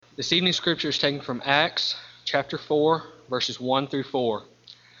This evening's scripture is taken from Acts chapter 4, verses 1 through 4.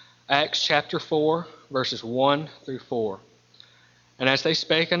 Acts chapter 4, verses 1 through 4. And as they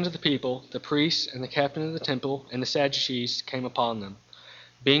spake unto the people, the priests and the captain of the temple and the Sadducees came upon them,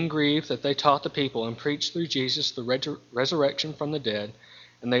 being grieved that they taught the people and preached through Jesus the resurrection from the dead.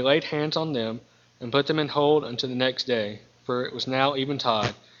 And they laid hands on them and put them in hold unto the next day, for it was now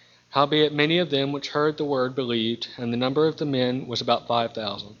eventide. Howbeit many of them which heard the word believed, and the number of the men was about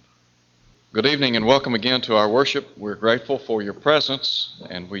 5,000. Good evening and welcome again to our worship. We're grateful for your presence,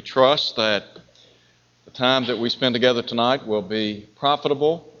 and we trust that the time that we spend together tonight will be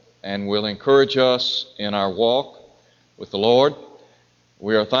profitable and will encourage us in our walk with the Lord.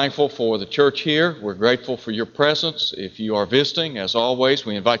 We are thankful for the church here. We're grateful for your presence. If you are visiting, as always,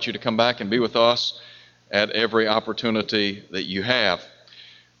 we invite you to come back and be with us at every opportunity that you have.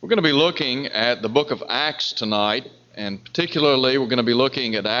 We're going to be looking at the book of Acts tonight, and particularly we're going to be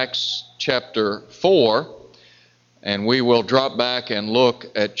looking at Acts chapter 4, and we will drop back and look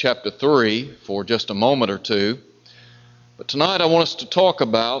at chapter 3 for just a moment or two. But tonight I want us to talk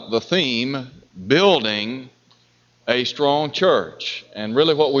about the theme, building a strong church. And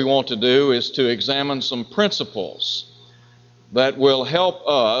really what we want to do is to examine some principles that will help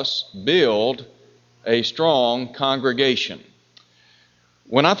us build a strong congregation.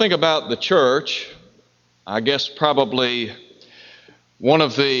 When I think about the church, I guess probably one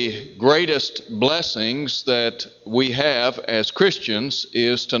of the greatest blessings that we have as Christians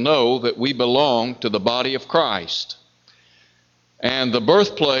is to know that we belong to the body of Christ. And the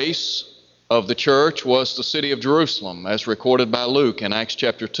birthplace of the church was the city of Jerusalem, as recorded by Luke in Acts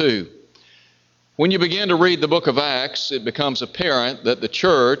chapter 2. When you begin to read the book of Acts, it becomes apparent that the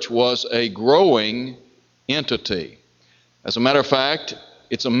church was a growing entity. As a matter of fact,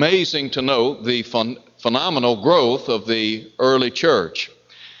 it's amazing to note the phenomenal growth of the early church.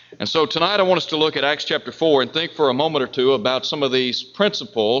 And so tonight I want us to look at Acts chapter 4 and think for a moment or two about some of these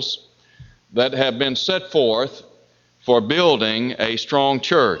principles that have been set forth for building a strong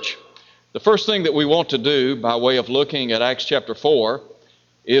church. The first thing that we want to do by way of looking at Acts chapter 4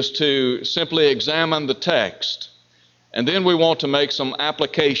 is to simply examine the text, and then we want to make some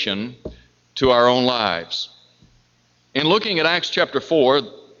application to our own lives. In looking at Acts chapter 4,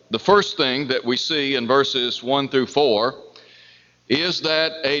 the first thing that we see in verses 1 through 4 is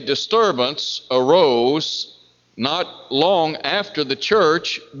that a disturbance arose not long after the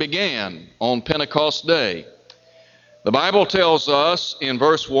church began on Pentecost Day. The Bible tells us in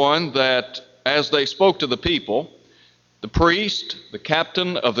verse 1 that as they spoke to the people, the priest, the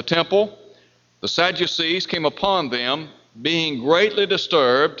captain of the temple, the Sadducees came upon them, being greatly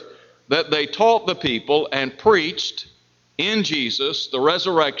disturbed that they taught the people and preached in Jesus the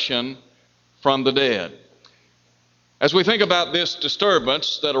resurrection from the dead. As we think about this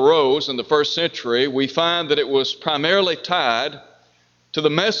disturbance that arose in the first century, we find that it was primarily tied to the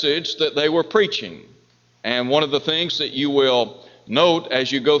message that they were preaching. And one of the things that you will note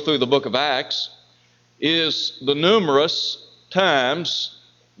as you go through the book of Acts is the numerous times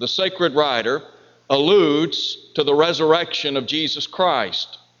the sacred writer alludes to the resurrection of Jesus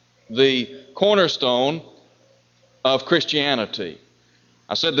Christ, the cornerstone of Christianity.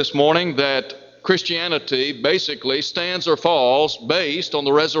 I said this morning that Christianity basically stands or falls based on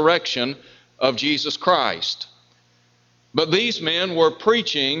the resurrection of Jesus Christ. But these men were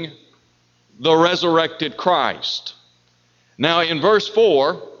preaching the resurrected Christ. Now in verse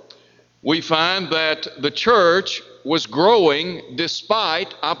 4, we find that the church was growing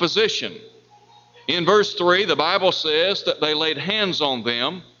despite opposition. In verse 3, the Bible says that they laid hands on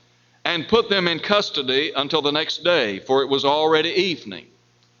them and put them in custody until the next day, for it was already evening.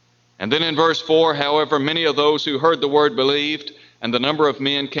 And then in verse 4, however, many of those who heard the word believed, and the number of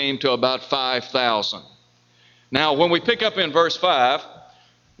men came to about 5,000. Now, when we pick up in verse 5,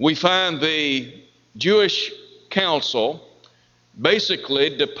 we find the Jewish council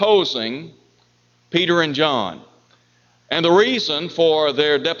basically deposing Peter and John. And the reason for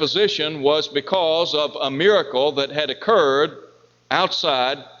their deposition was because of a miracle that had occurred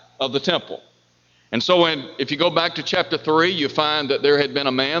outside of the temple. And so if you go back to chapter 3, you find that there had been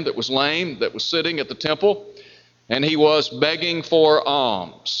a man that was lame that was sitting at the temple, and he was begging for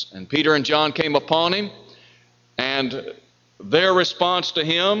alms. And Peter and John came upon him, and their response to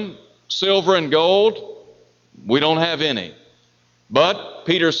him, silver and gold, we don't have any. But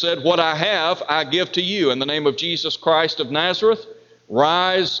Peter said, what I have, I give to you. In the name of Jesus Christ of Nazareth,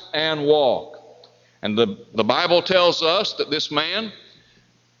 rise and walk. And the Bible tells us that this man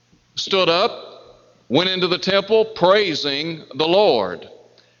stood up, went into the temple praising the Lord.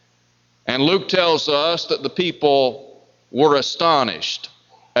 And Luke tells us that the people were astonished.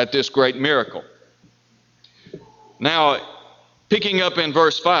 at this great miracle. Now, picking up in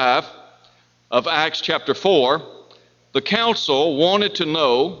verse 5 of Acts chapter 4, the council wanted to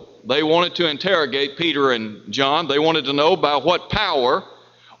know, they wanted to interrogate Peter and John. They wanted to know by what power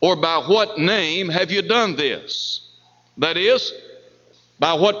or by what name have you done this? That is,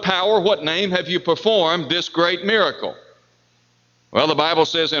 by what power, what name have you performed this great miracle? Well, the Bible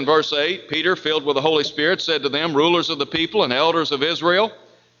says in verse 8, Peter, filled with the Holy Spirit, said to them, rulers of the people and elders of Israel,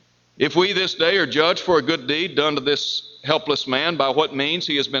 if we this day are judged for a good deed done to this helpless man, by what means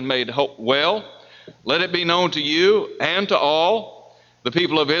he has been made well, let it be known to you and to all the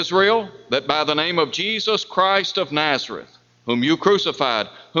people of Israel that by the name of Jesus Christ of Nazareth, whom you crucified,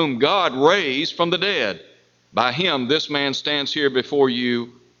 whom God raised from the dead, by him this man stands here before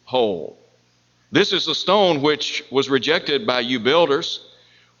you whole. This is the stone which was rejected by you builders,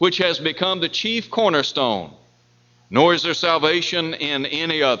 which has become the chief cornerstone. Nor is there salvation in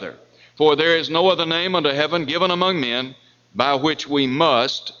any other. For there is no other name under heaven given among men by which we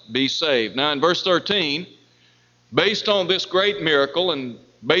must be saved. Now in verse 13, based on this great miracle and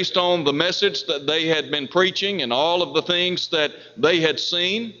based on the message that they had been preaching and all of the things that they had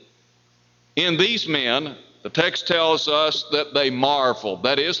seen, in these men, the text tells us that they marveled.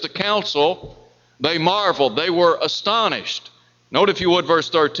 That is, the council, they marveled. They were astonished. Note, if you would, verse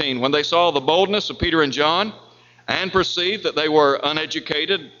 13. When they saw the boldness of Peter and John and perceived that they were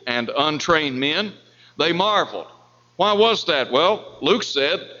uneducated and untrained men, they marveled. Why was that? Well, Luke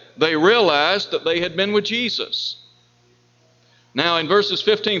said they realized that they had been with Jesus. Now, in verses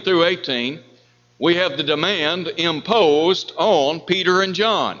 15 through 18, we have the demand imposed on Peter and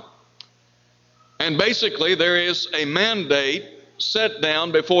John. And basically, there is a mandate set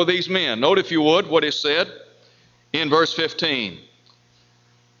down before these men. Note, if you would, what is said in verse 15.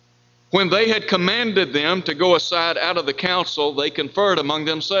 When they had commanded them to go aside out of the council, they conferred among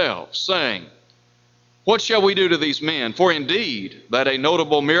themselves, saying, what shall we do to these men? For indeed, that a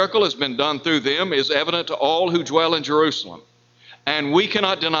notable miracle has been done through them is evident to all who dwell in Jerusalem, and we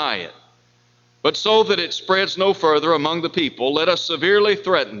cannot deny it. But so that it spreads no further among the people, let us severely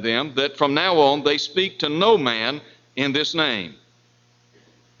threaten them that from now on they speak to no man in this name.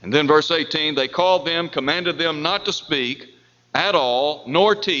 And then verse 18, they called them, commanded them not to speak at all,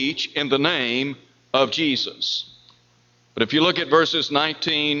 nor teach in the name of Jesus. But if you look at verses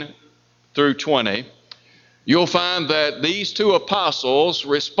 19 through 20, you'll find that these two apostles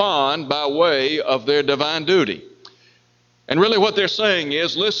respond by way of their divine duty. And really what they're saying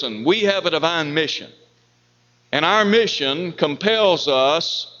is, listen, we have a divine mission. And our mission compels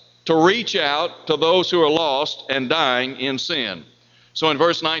us to reach out to those who are lost and dying in sin. So in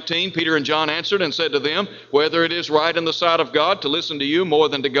verse 19, Peter and John answered and said to them, whether it is right in the sight of God to listen to you more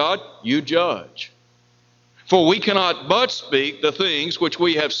than to God, you judge. For we cannot but speak the things which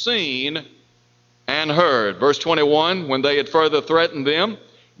we have seen and heard. Verse 21, when they had further threatened them,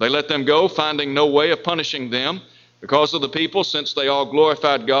 they let them go, finding no way of punishing them because of the people, since they all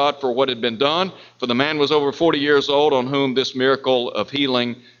glorified God for what had been done. For the man was over 40 years old on whom this miracle of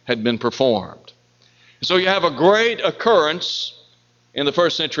healing had been performed. So you have a great occurrence in the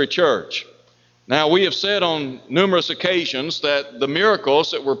first century church. Now, we have said on numerous occasions that the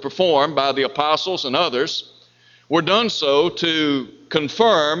miracles that were performed by the apostles and others were done so to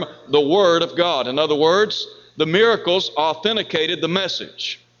confirm the Word of God. In other words, the miracles authenticated the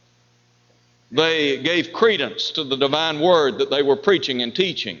message. They gave credence to the divine Word that they were preaching and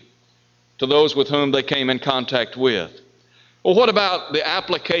teaching to those with whom they came in contact with. Well, what about the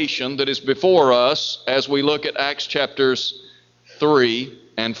application that is before us as we look at Acts chapters 3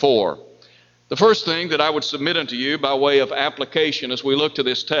 and 4? The first thing that I would submit unto you by way of application as we look to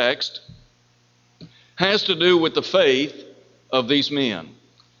this text has to do with the faith of these men.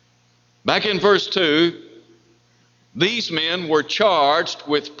 Back in verse 2, these men were charged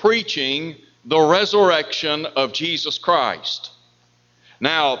with preaching the resurrection of Jesus Christ.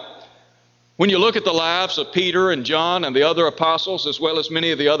 Now, when you look at the lives of Peter and John and the other apostles, as well as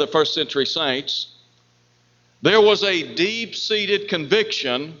many of the other first century saints, there was a deep-seated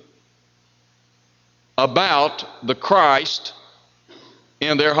conviction about the Christ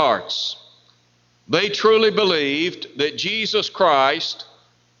in their hearts. They truly believed that Jesus Christ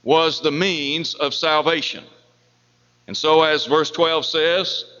was the means of salvation. And so, as verse 12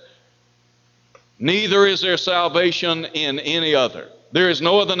 says, neither is there salvation in any other. There is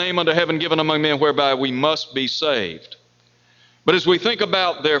no other name under heaven given among men whereby we must be saved. But as we think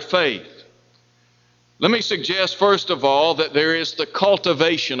about their faith, let me suggest first of all that there is the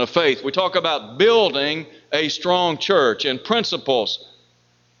cultivation of faith. We talk about building a strong church and principles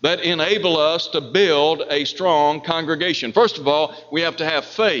that enable us to build a strong congregation. First of all, we have to have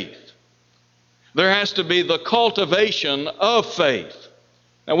faith. There has to be the cultivation of faith.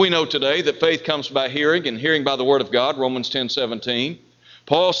 Now we know today that faith comes by hearing, and hearing by the Word of God, Romans 10:17.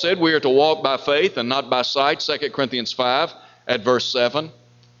 Paul said we are to walk by faith and not by sight, 2 Corinthians 5 at verse 7.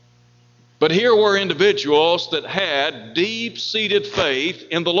 But here were individuals that had deep-seated faith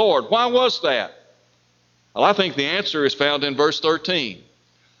in the Lord. Why was that? Well, I think the answer is found in verse 13.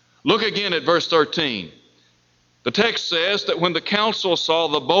 Look again at verse 13. The text says that when the council saw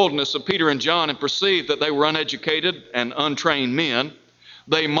the boldness of Peter and John and perceived that they were uneducated and untrained men,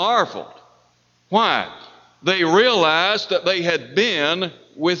 they marveled. Why? They realized that they had been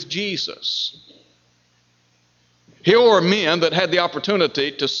with Jesus. Here were men that had the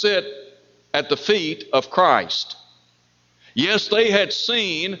opportunity to sit at the feet of Christ. Yes, they had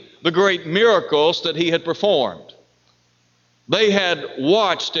seen the great miracles that He had performed. They had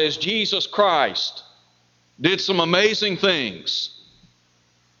watched as Jesus Christ did some amazing things.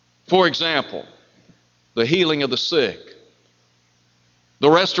 For example, the healing of the sick,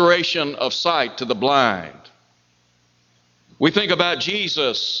 the restoration of sight to the blind. We think about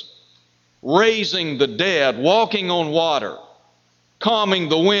Jesus raising the dead, walking on water, calming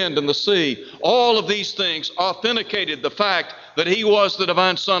the wind and the sea. All of these things authenticated the fact that He was the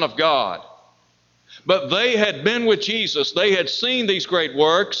divine Son of God. But they had been with Jesus, they had seen these great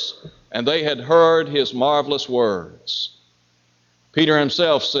works, and they had heard His marvelous words. Peter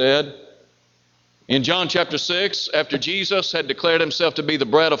himself said in John chapter 6, after Jesus had declared Himself to be the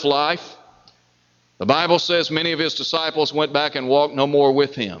bread of life, the Bible says many of His disciples went back and walked no more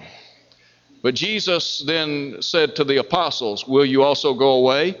with Him. But Jesus then said to the apostles, "Will you also go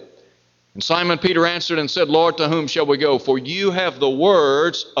away?" And Simon Peter answered and said, "Lord, to whom shall we go? For you have the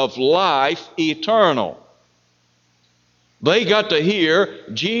words of life eternal." They got to hear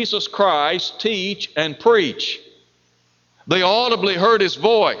Jesus Christ teach and preach. They audibly heard His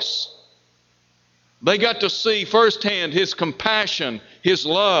voice. They got to see firsthand His compassion, His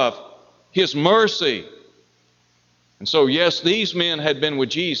love, His mercy. And so, yes, these men had been with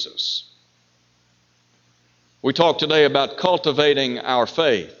Jesus. We talked today about cultivating our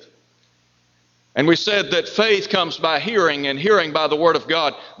faith. And we said that faith comes by hearing, and hearing by the Word of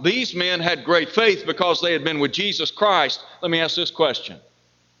God. These men had great faith because they had been with Jesus Christ. Let me ask this question.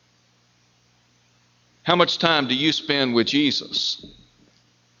 How much time do you spend with Jesus?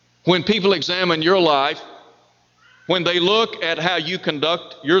 When people examine your life, when they look at how you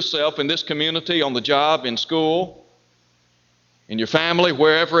conduct yourself in this community, on the job, in school, in your family,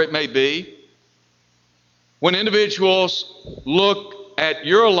 wherever it may be, when individuals look at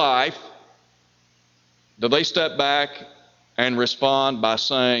your life, do they step back and respond by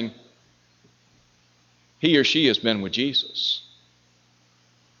saying, he or she has been with Jesus?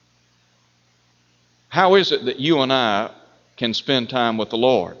 How is it that you and I can spend time with the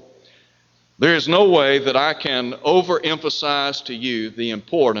Lord? There is no way that I can overemphasize to you the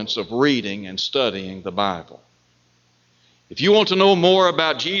importance of reading and studying the Bible. If you want to know more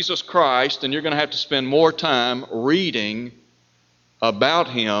about Jesus Christ, then you're going to have to spend more time reading about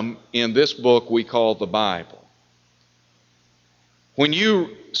Him in this book we call the Bible. When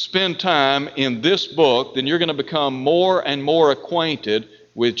you spend time in this book, then you're going to become more and more acquainted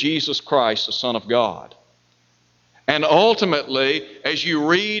with Jesus Christ, the Son of God. And ultimately, as you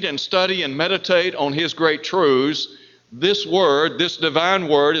read and study and meditate on His great truths, this Word, this divine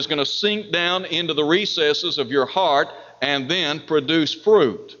Word, is going to sink down into the recesses of your heart and then produce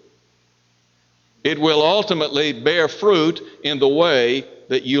fruit. It will ultimately bear fruit in the way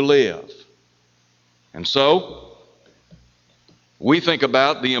that you live. And so, we think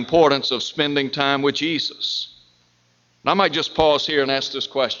about the importance of spending time with Jesus. And I might just pause here and ask this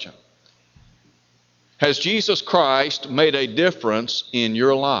question. Has Jesus Christ made a difference in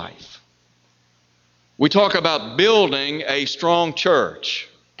your life? We talk about building a strong church,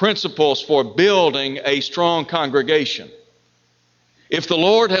 principles for building a strong congregation. If the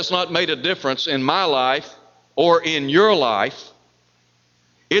Lord has not made a difference in my life or in your life,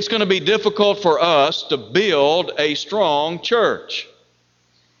 it's going to be difficult for us to build a strong church.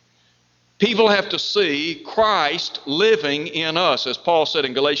 People have to see Christ living in us, as Paul said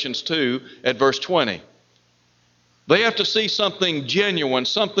in Galatians 2 at verse 20. They have to see something genuine,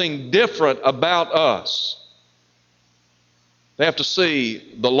 something different about us. They have to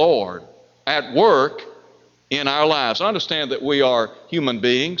see the Lord at work in our lives. I understand that we are human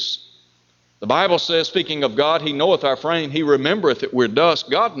beings. The Bible says, speaking of God, He knoweth our frame, He remembereth that we're dust.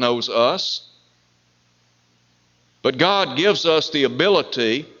 God knows us. But God gives us the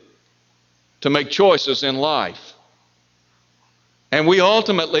ability to make choices in life. And we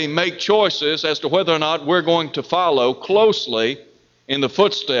ultimately make choices as to whether or not we're going to follow closely in the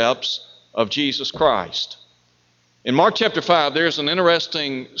footsteps of Jesus Christ. In Mark chapter 5, there's an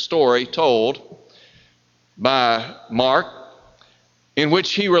interesting story told by Mark in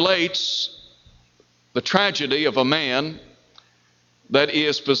which he relates the tragedy of a man that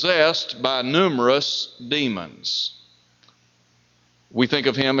is possessed by numerous demons. We think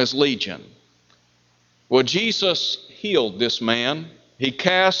of him as Legion. Well, Jesus healed this man. He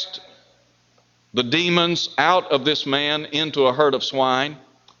cast the demons out of this man into a herd of swine.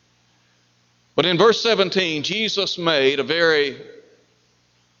 But in verse 17, Jesus made a very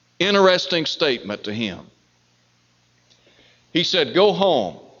interesting statement to him. He said, "Go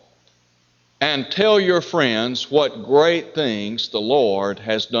home and tell your friends what great things the Lord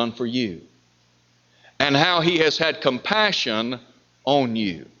has done for you, and how He has had compassion on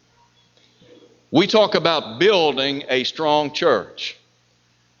you." We talk about building a strong church.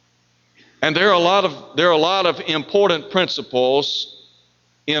 And there are a lot of important principles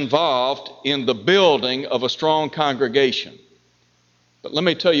involved in the building of a strong congregation. But let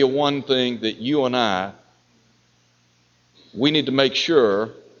me tell you one thing that you and we need to make sure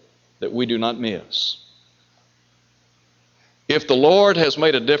that we do not miss. If the Lord has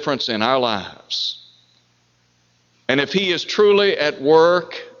made a difference in our lives, and if He is truly at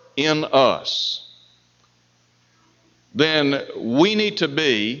work in us, then we need to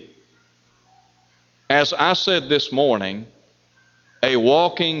be, as I said this morning, a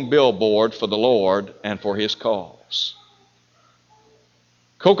walking billboard for the Lord and for His cause.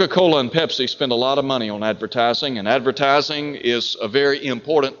 Coca-Cola and Pepsi spend a lot of money on advertising, and advertising is a very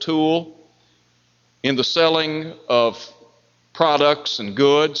important tool in the selling of products and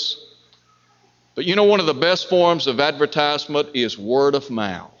goods. But you know, one of the best forms of advertisement is word of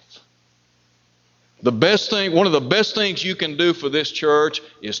mouth. One of the best things you can do for this church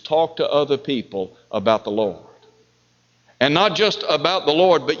is talk to other people about the Lord. And not just about the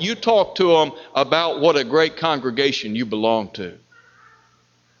Lord, but you talk to them about what a great congregation you belong to.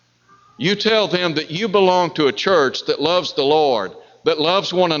 You tell them that you belong to a church that loves the Lord, that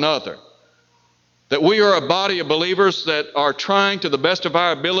loves one another, that we are a body of believers that are trying to the best of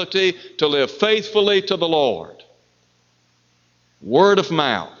our ability to live faithfully to the Lord. Word of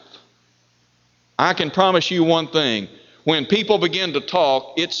mouth. I can promise you one thing. When people begin to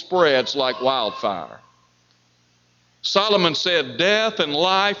talk, it spreads like wildfire. Solomon said, "Death and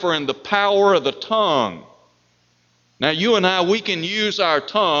life are in the power of the tongue." Now you and we can use our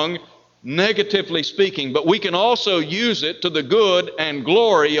tongue, negatively speaking, but we can also use it to the good and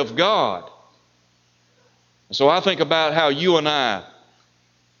glory of God. So I think about how you and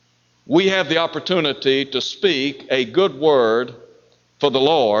we have the opportunity to speak a good word for the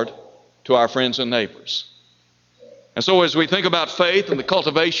Lord to our friends and neighbors. And so as we think about faith and the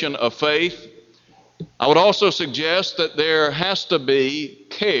cultivation of faith, I would also suggest that there has to be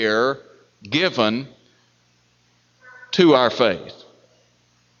care given to our faith.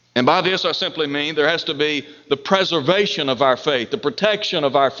 And by this I simply mean there has to be the preservation of our faith, the protection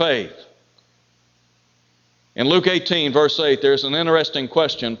of our faith. In Luke 18, verse 8, there's an interesting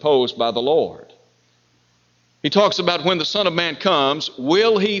question posed by the Lord. He talks about when the Son of Man comes,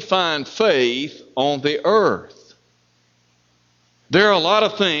 will He find faith on the earth? There are a lot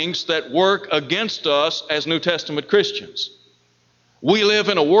of things that work against us as New Testament Christians. We live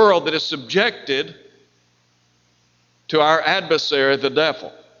in a world that is subjected to our adversary, the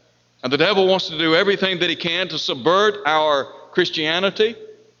devil. And the devil wants to do everything that he can to subvert our Christianity,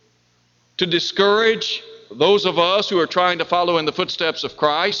 to discourage those of us who are trying to follow in the footsteps of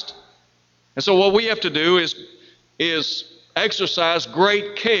Christ. And so what we have to do is exercise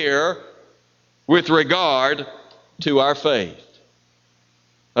great care with regard to our faith.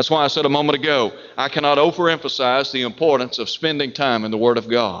 That's why I said a moment ago, I cannot overemphasize the importance of spending time in the Word of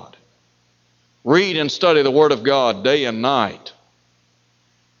God. Read and study the Word of God day and night.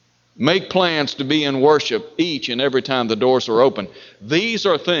 Make plans to be in worship each and every time the doors are open. These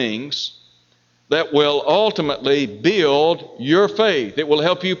are things that will ultimately build your faith. It will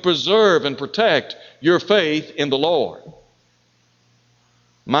help you preserve and protect your faith in the Lord.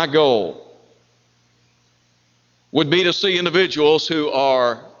 My goal would be to see individuals who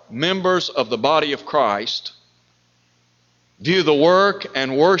are members of the body of Christ view the work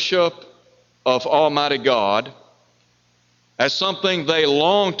and worship of Almighty God as something they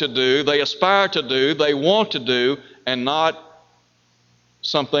long to do, they aspire to do, they want to do, and not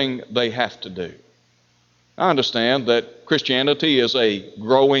something they have to do. I understand that Christianity is a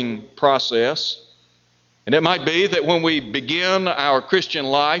growing process, and it might be that when we begin our Christian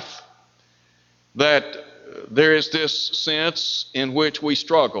life, that there is this sense in which we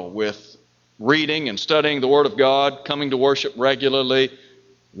struggle with reading and studying the Word of God, coming to worship regularly,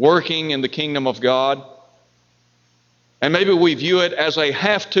 working in the kingdom of God. And maybe we view it as a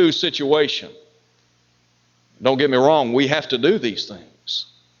have-to situation. Don't get me wrong, we have to do these things.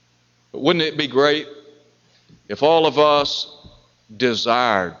 But wouldn't it be great if all of us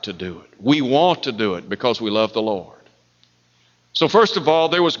desired to do it? We want to do it because we love the Lord. So first of all,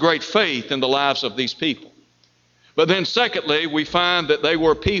 there was great faith in the lives of these people. But then secondly, we find that they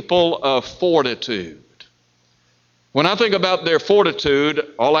were people of fortitude. When I think about their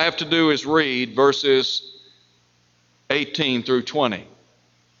fortitude, all I have to do is read verses 18 through 20.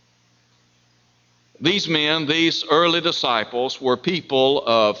 These men, these early disciples, were people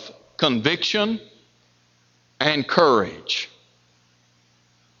of conviction and courage.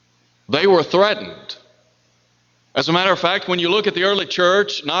 They were threatened. As a matter of fact, when you look at the early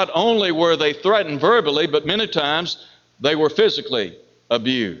church, not only were they threatened verbally, but many times they were physically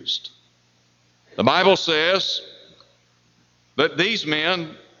abused. The Bible says that these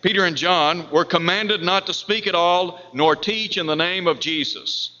men, Peter and John, were commanded not to speak at all, nor teach in the name of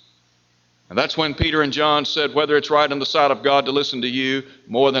Jesus. And that's when Peter and John said, whether it's right in the sight of God to listen to you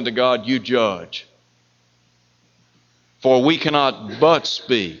more than to God, you judge. For we cannot but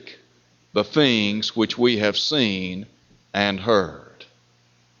speak the things which we have seen and heard.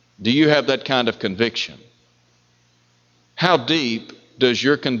 Do you have that kind of conviction? How deep does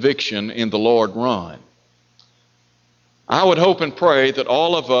your conviction in the Lord run? I would hope and pray that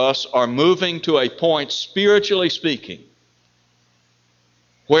all of us are moving to a point, spiritually speaking,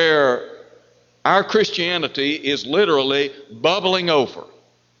 where our Christianity is literally bubbling over.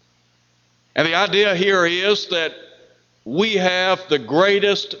 And the idea here is that we have the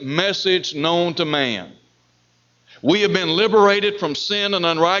greatest message known to man. We have been liberated from sin and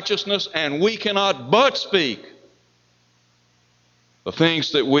unrighteousness, and we cannot but speak the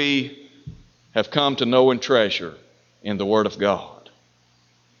things that we have come to know and treasure in the Word of God.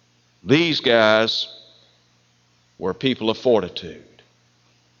 These guys were people of fortitude.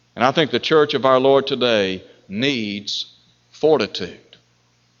 And I think the church of our Lord today needs fortitude.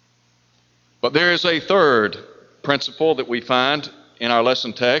 But there is a third principle that we find in our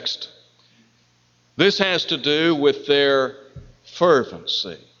lesson text. This has to do with their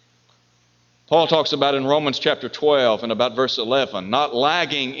fervency. Paul talks about in Romans chapter 12 and about verse 11, not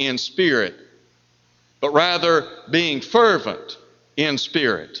lagging in spirit, but rather being fervent in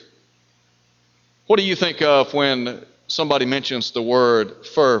spirit. What do you think of when somebody mentions the word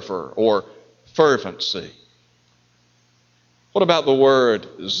fervor or fervency? What about the word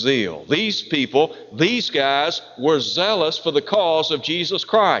zeal? These people, these guys, were zealous for the cause of Jesus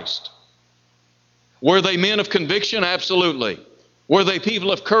Christ. Were they men of conviction? Absolutely. Were they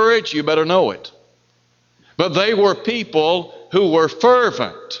people of courage? You better know it. But they were people who were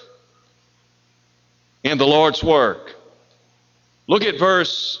fervent in the Lord's work. Look at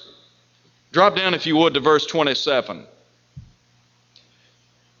drop down if you would to verse 27.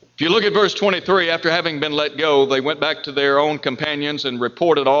 If you look at verse 23, after having been let go, they went back to their own companions and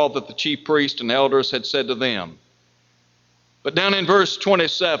reported all that the chief priests and elders had said to them. But down in verse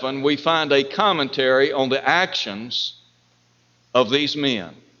 27, we find a commentary on the actions of these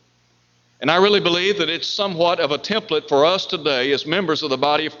men. And I really believe that it's somewhat of a template for us today as members of the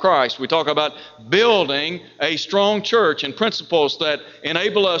body of Christ. We talk about building a strong church and principles that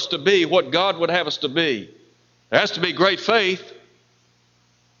enable us to be what God would have us to be. There has to be great faith.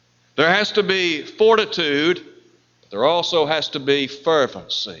 There has to be fortitude. But there also has to be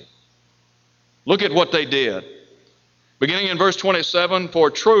fervency. Look at what they did. Beginning in verse 27,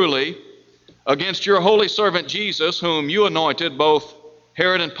 for truly against your holy servant Jesus, whom you anointed, both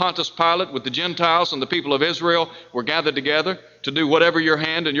Herod and Pontius Pilate with the Gentiles and the people of Israel were gathered together to do whatever your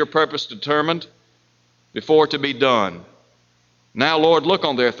hand and your purpose determined before to be done. Now, Lord, look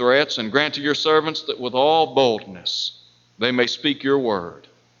on their threats and grant to your servants that with all boldness they may speak your word,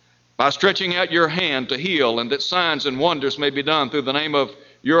 by stretching out your hand to heal, and that signs and wonders may be done through the name of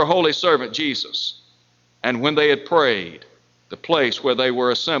your holy servant Jesus. And when they had prayed, the place where they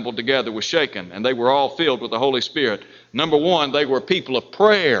were assembled together was shaken, and they were all filled with the Holy Spirit. Number one, they were people of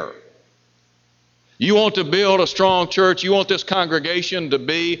prayer. You want to build a strong church, you want this congregation to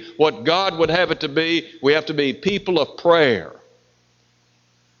be what God would have it to be, we have to be people of prayer.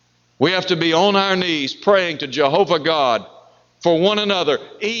 We have to be on our knees praying to Jehovah God for one another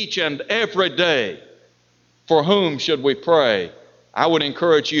each and every day. For whom should we pray? I would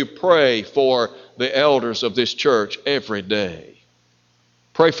encourage you, pray for the elders of this church every day.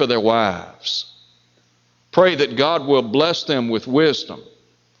 Pray for their wives. Pray that God will bless them with wisdom.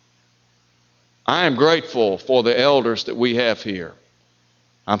 I am grateful for the elders that we have here.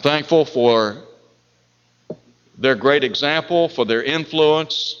 I'm thankful for their great example, for their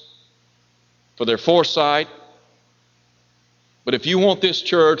influence, for their foresight. But if you want this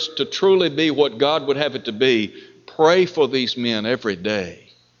church to truly be what God would have it to be, pray for these men every day.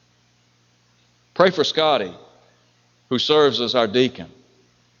 Pray for Scotty, who serves as our deacon.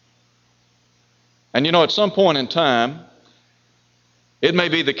 And you know, at some point in time, it may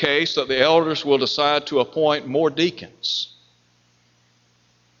be the case that the elders will decide to appoint more deacons.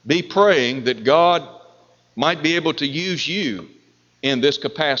 Be praying that God might be able to use you in this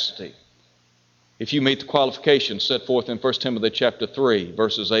capacity if you meet the qualifications set forth in 1 Timothy chapter 3,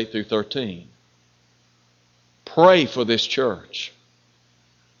 verses 8 through 13. Pray for this church.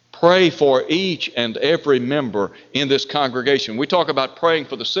 Pray for each and every member in this congregation. We talk about praying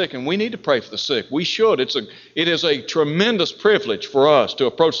for the sick, and we need to pray for the sick. We should. It is a tremendous privilege for us to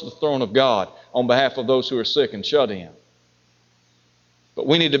approach the throne of God on behalf of those who are sick and shut in. But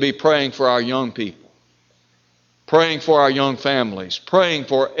we need to be praying for our young people, praying for our young families, praying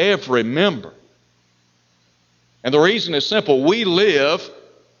for every member. And the reason is simple. We live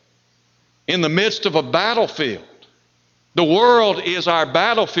in the midst of a battlefield. The world is our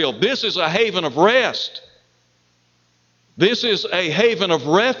battlefield. This is a haven of rest. This is a haven of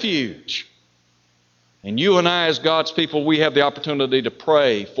refuge. And you and I, as God's people, we have the opportunity to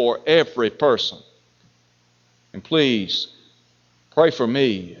pray for every person. And please, pray for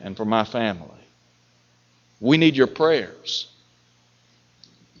me and for my family. We need your prayers.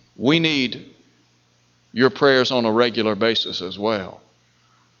 We need your prayers on a regular basis as well.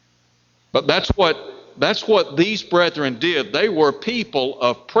 But that's what these brethren did. They were people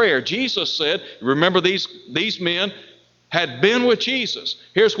of prayer. Jesus said, remember these men had been with Jesus.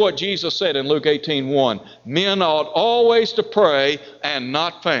 Here's what Jesus said in Luke 18:1. Men ought always to pray and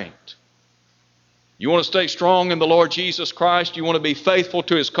not faint. You want to stay strong in the Lord Jesus Christ? You want to be faithful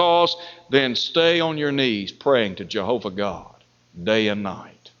to His cause? Then stay on your knees praying to Jehovah God day and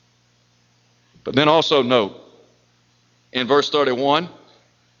night. But then also note, in verse 31,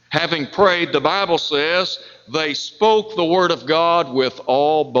 having prayed, the Bible says, they spoke the word of God with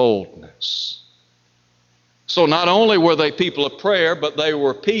all boldness. So not only were they people of prayer, but they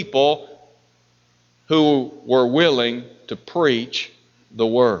were people who were willing to preach the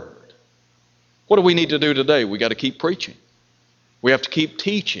word. What do we need to do today? We got to keep preaching. We have to keep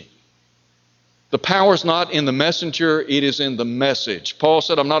teaching. The power is not in the messenger, it is in the message. Paul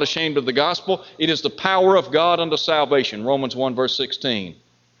said, I'm not ashamed of the gospel. It is the power of God unto salvation. Romans 1 verse 16.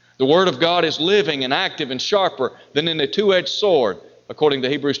 The Word of God is living and active and sharper than any two-edged sword, according to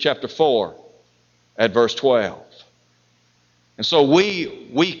Hebrews chapter 4 at verse 12. And so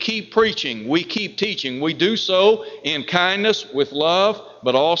we keep preaching, we keep teaching. We do so in kindness, with love,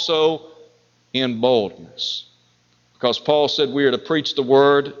 but also in boldness. Because Paul said we are to preach the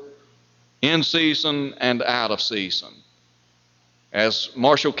Word in season and out of season. As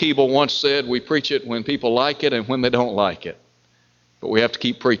Marshall Keeble once said, we preach it when people like it and when they don't like it. But we have to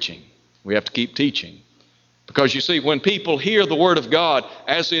keep preaching. We have to keep teaching. Because you see, when people hear the Word of God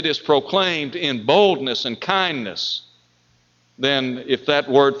as it is proclaimed in boldness and kindness, then if that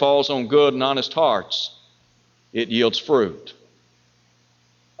Word falls on good and honest hearts, it yields fruit.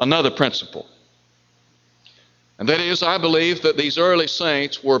 Another principle. And that is, I believe that these early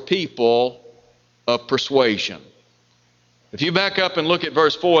saints were people of persuasion. If you back up and look at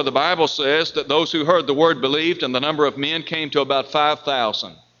verse 4, the Bible says that those who heard the word believed, and the number of men came to about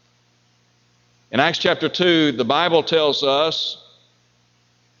 5,000. In Acts chapter 2, the Bible tells us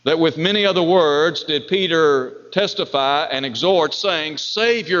that with many other words did Peter testify and exhort, saying,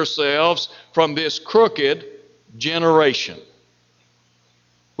 save yourselves from this crooked generation.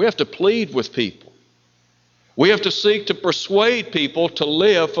 We have to plead with people. We have to seek to persuade people to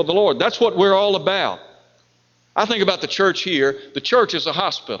live for the Lord. That's what we're all about. I think about the church here. The church is a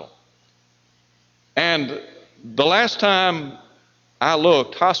hospital. And the last time I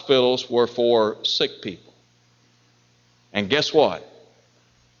looked, hospitals were for sick people. And guess what?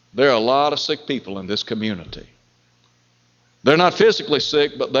 There are a lot of sick people in this community. They're not physically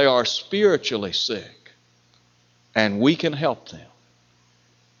sick, but they are spiritually sick. And we can help them.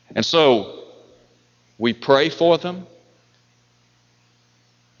 And so, we pray for them.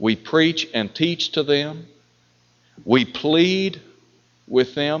 We preach and teach to them. We plead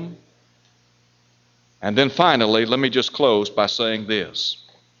with them. And then finally, let me just close by saying this.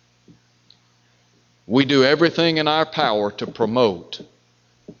 We do everything in our power to promote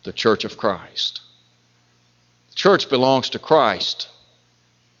the church of Christ. The church belongs to Christ.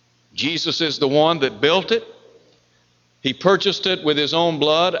 Jesus is the one that built it. He purchased it with His own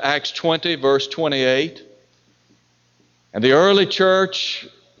blood, Acts 20, verse 28. And the early church,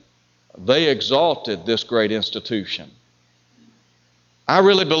 they exalted this great institution. I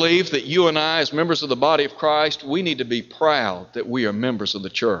really believe that you and I, as members of the body of Christ, we need to be proud that we are members of the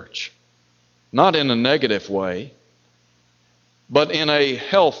church. Not in a negative way, but in a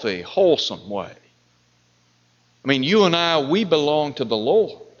healthy, wholesome way. I mean, you and I, we belong to the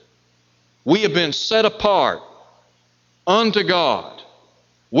Lord. We have been set apart unto God.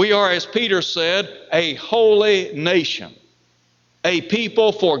 We are, as Peter said, a holy nation, a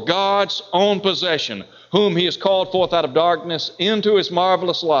people for God's own possession, whom He has called forth out of darkness into His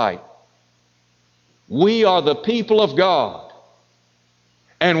marvelous light. We are the people of God,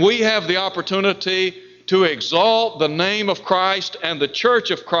 and we have the opportunity to exalt the name of Christ and the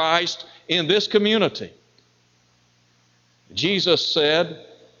church of Christ in this community. Jesus said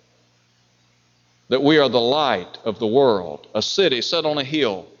that we are the light of the world, a city set on a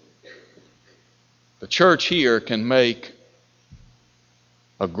hill. The church here can make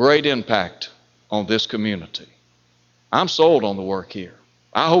a great impact on this community. I'm sold on the work here.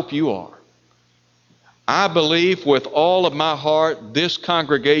 I hope you are. I believe with all of my heart this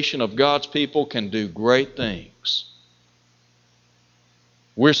congregation of God's people can do great things.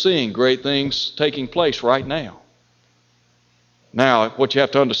 We're seeing great things taking place right now. Now, what you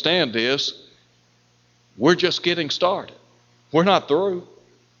have to understand is we're just getting started. We're not through.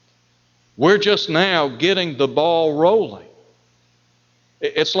 We're just now getting the ball rolling.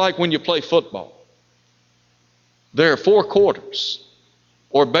 It's like when you play football. There are 4 quarters.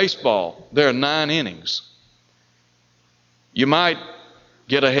 Or baseball, there are 9 innings. You might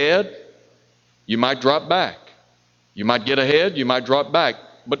get ahead, you might drop back. You might get ahead, you might drop back.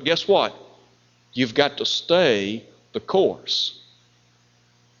 But guess what? You've got to stay the course.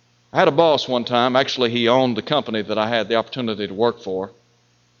 I had a boss one time. Actually, he owned the company that I had the opportunity to work for.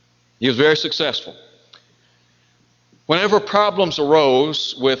 He was very successful. Whenever problems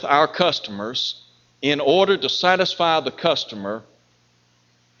arose with our customers, in order to satisfy the customer,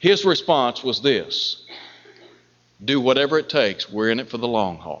 his response was this: do whatever it takes. We're in it for the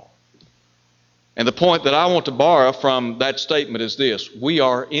long haul. And the point that I want to borrow from that statement is this: we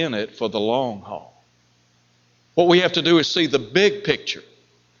are in it for the long haul. What we have to do is see the big picture.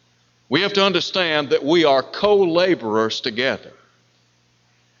 We have to understand that we are co-laborers together.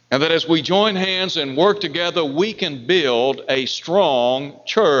 And that as we join hands and work together, we can build a strong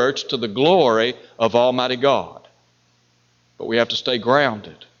church to the glory of Almighty God. But we have to stay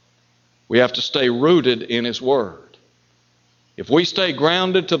grounded. We have to stay rooted in His Word. If we stay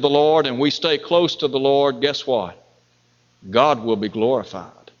grounded to the Lord and we stay close to the Lord, guess what? God will be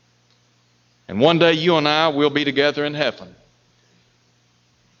glorified. And one day you and I will be together in heaven.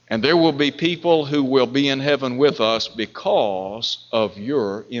 And there will be people who will be in heaven with us because of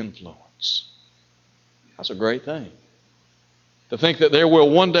your influence. That's a great thing. To think that there will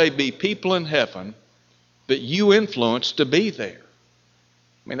one day be people in heaven that you influenced to be there.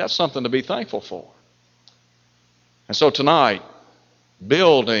 I mean, that's something to be thankful for. And so tonight,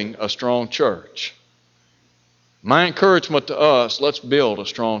 building a strong church. My encouragement to us, let's build a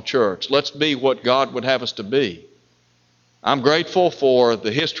strong church. Let's be what God would have us to be. I'm grateful for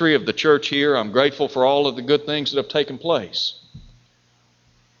the history of the church here. I'm grateful for all of the good things that have taken place.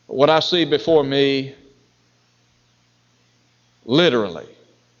 But what I see before me, literally,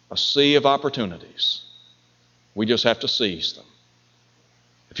 a sea of opportunities. We just have to seize them.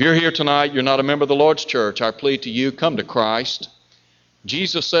 If you're here tonight, you're not a member of the Lord's church, I plead to you, come to Christ.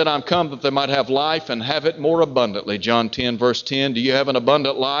 Jesus said, I'm come that they might have life and have it more abundantly. John 10, verse 10. Do you have an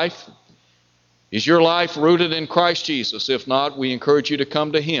abundant life? Is your life rooted in Christ Jesus? If not, we encourage you to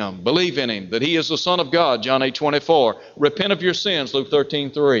come to Him. Believe in Him, that He is the Son of God, John 8:24. Repent of your sins, Luke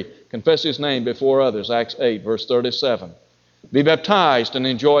 13:3. Confess His name before others, Acts 8, verse 37. Be baptized and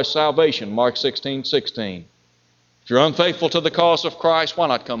enjoy salvation, Mark 16:16. If you're unfaithful to the cause of Christ, why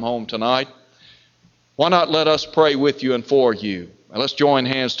not come home tonight? Why not let us pray with you and for you? And let's join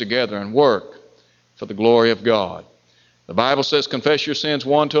hands together and work for the glory of God. The Bible says, confess your sins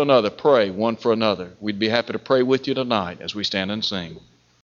one to another, pray one for another. We'd be happy to pray with you tonight as we stand and sing.